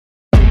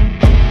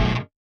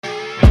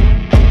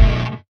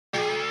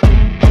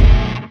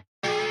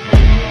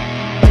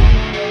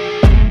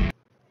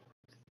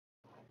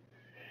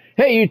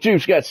Hey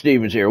YouTube, Scott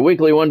Stevens here.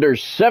 Weekly Wonder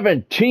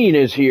 17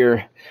 is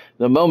here.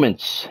 The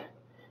moments.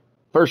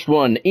 First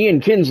one, Ian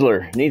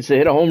Kinsler needs to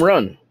hit a home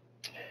run.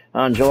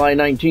 On July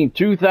 19,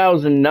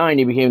 2009,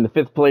 he became the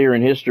 5th player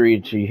in history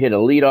to hit a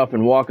leadoff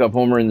and walk-off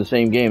homer in the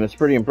same game. That's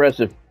pretty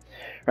impressive.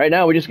 Right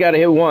now, we just got to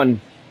hit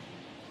one.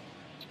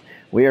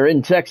 We are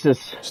in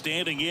Texas.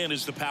 Standing in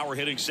is the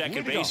power-hitting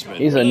second baseman.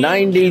 He's a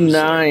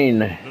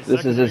 99.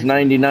 This is his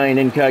 99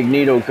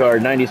 incognito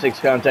card. 96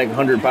 contact,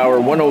 100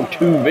 power,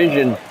 102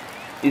 vision.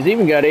 He's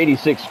even got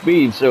 86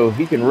 speed, so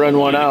he can run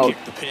one out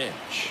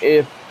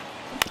if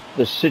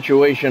the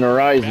situation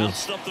arises.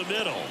 Bounced up the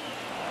middle.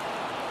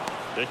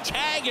 The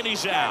tag, and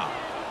he's out.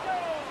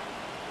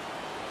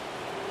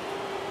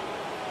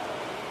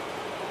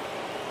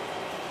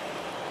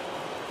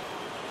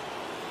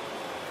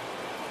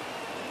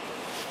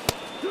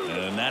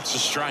 And that's a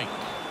strike.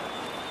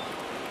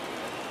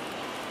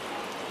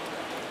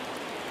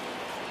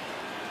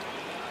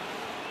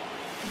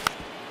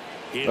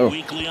 Hit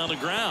weakly on the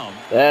ground.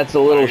 That's a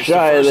little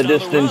shy of the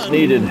distance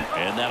needed.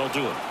 And that'll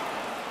do it.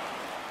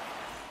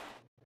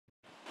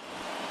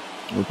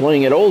 We're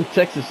playing at Old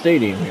Texas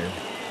Stadium here.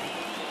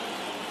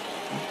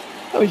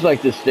 I always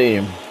like this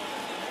stadium.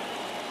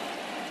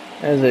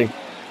 Has a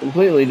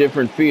completely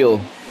different feel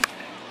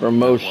from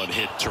most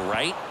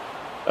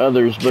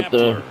others, but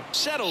the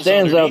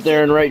stands out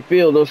there in right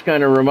field, those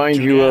kind of remind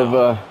you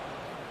of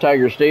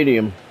Tiger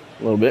Stadium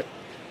a little bit.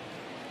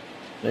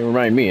 They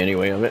remind me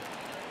anyway of it.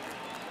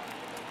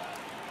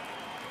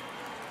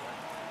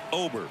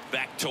 Ober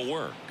back to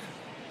work.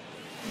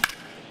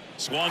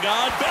 Swung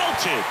on,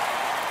 belted.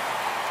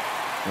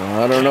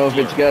 I don't know if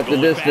it's got the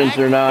distance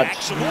or not.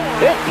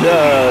 It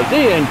does.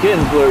 Ian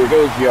Kinsler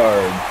goes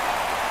yard.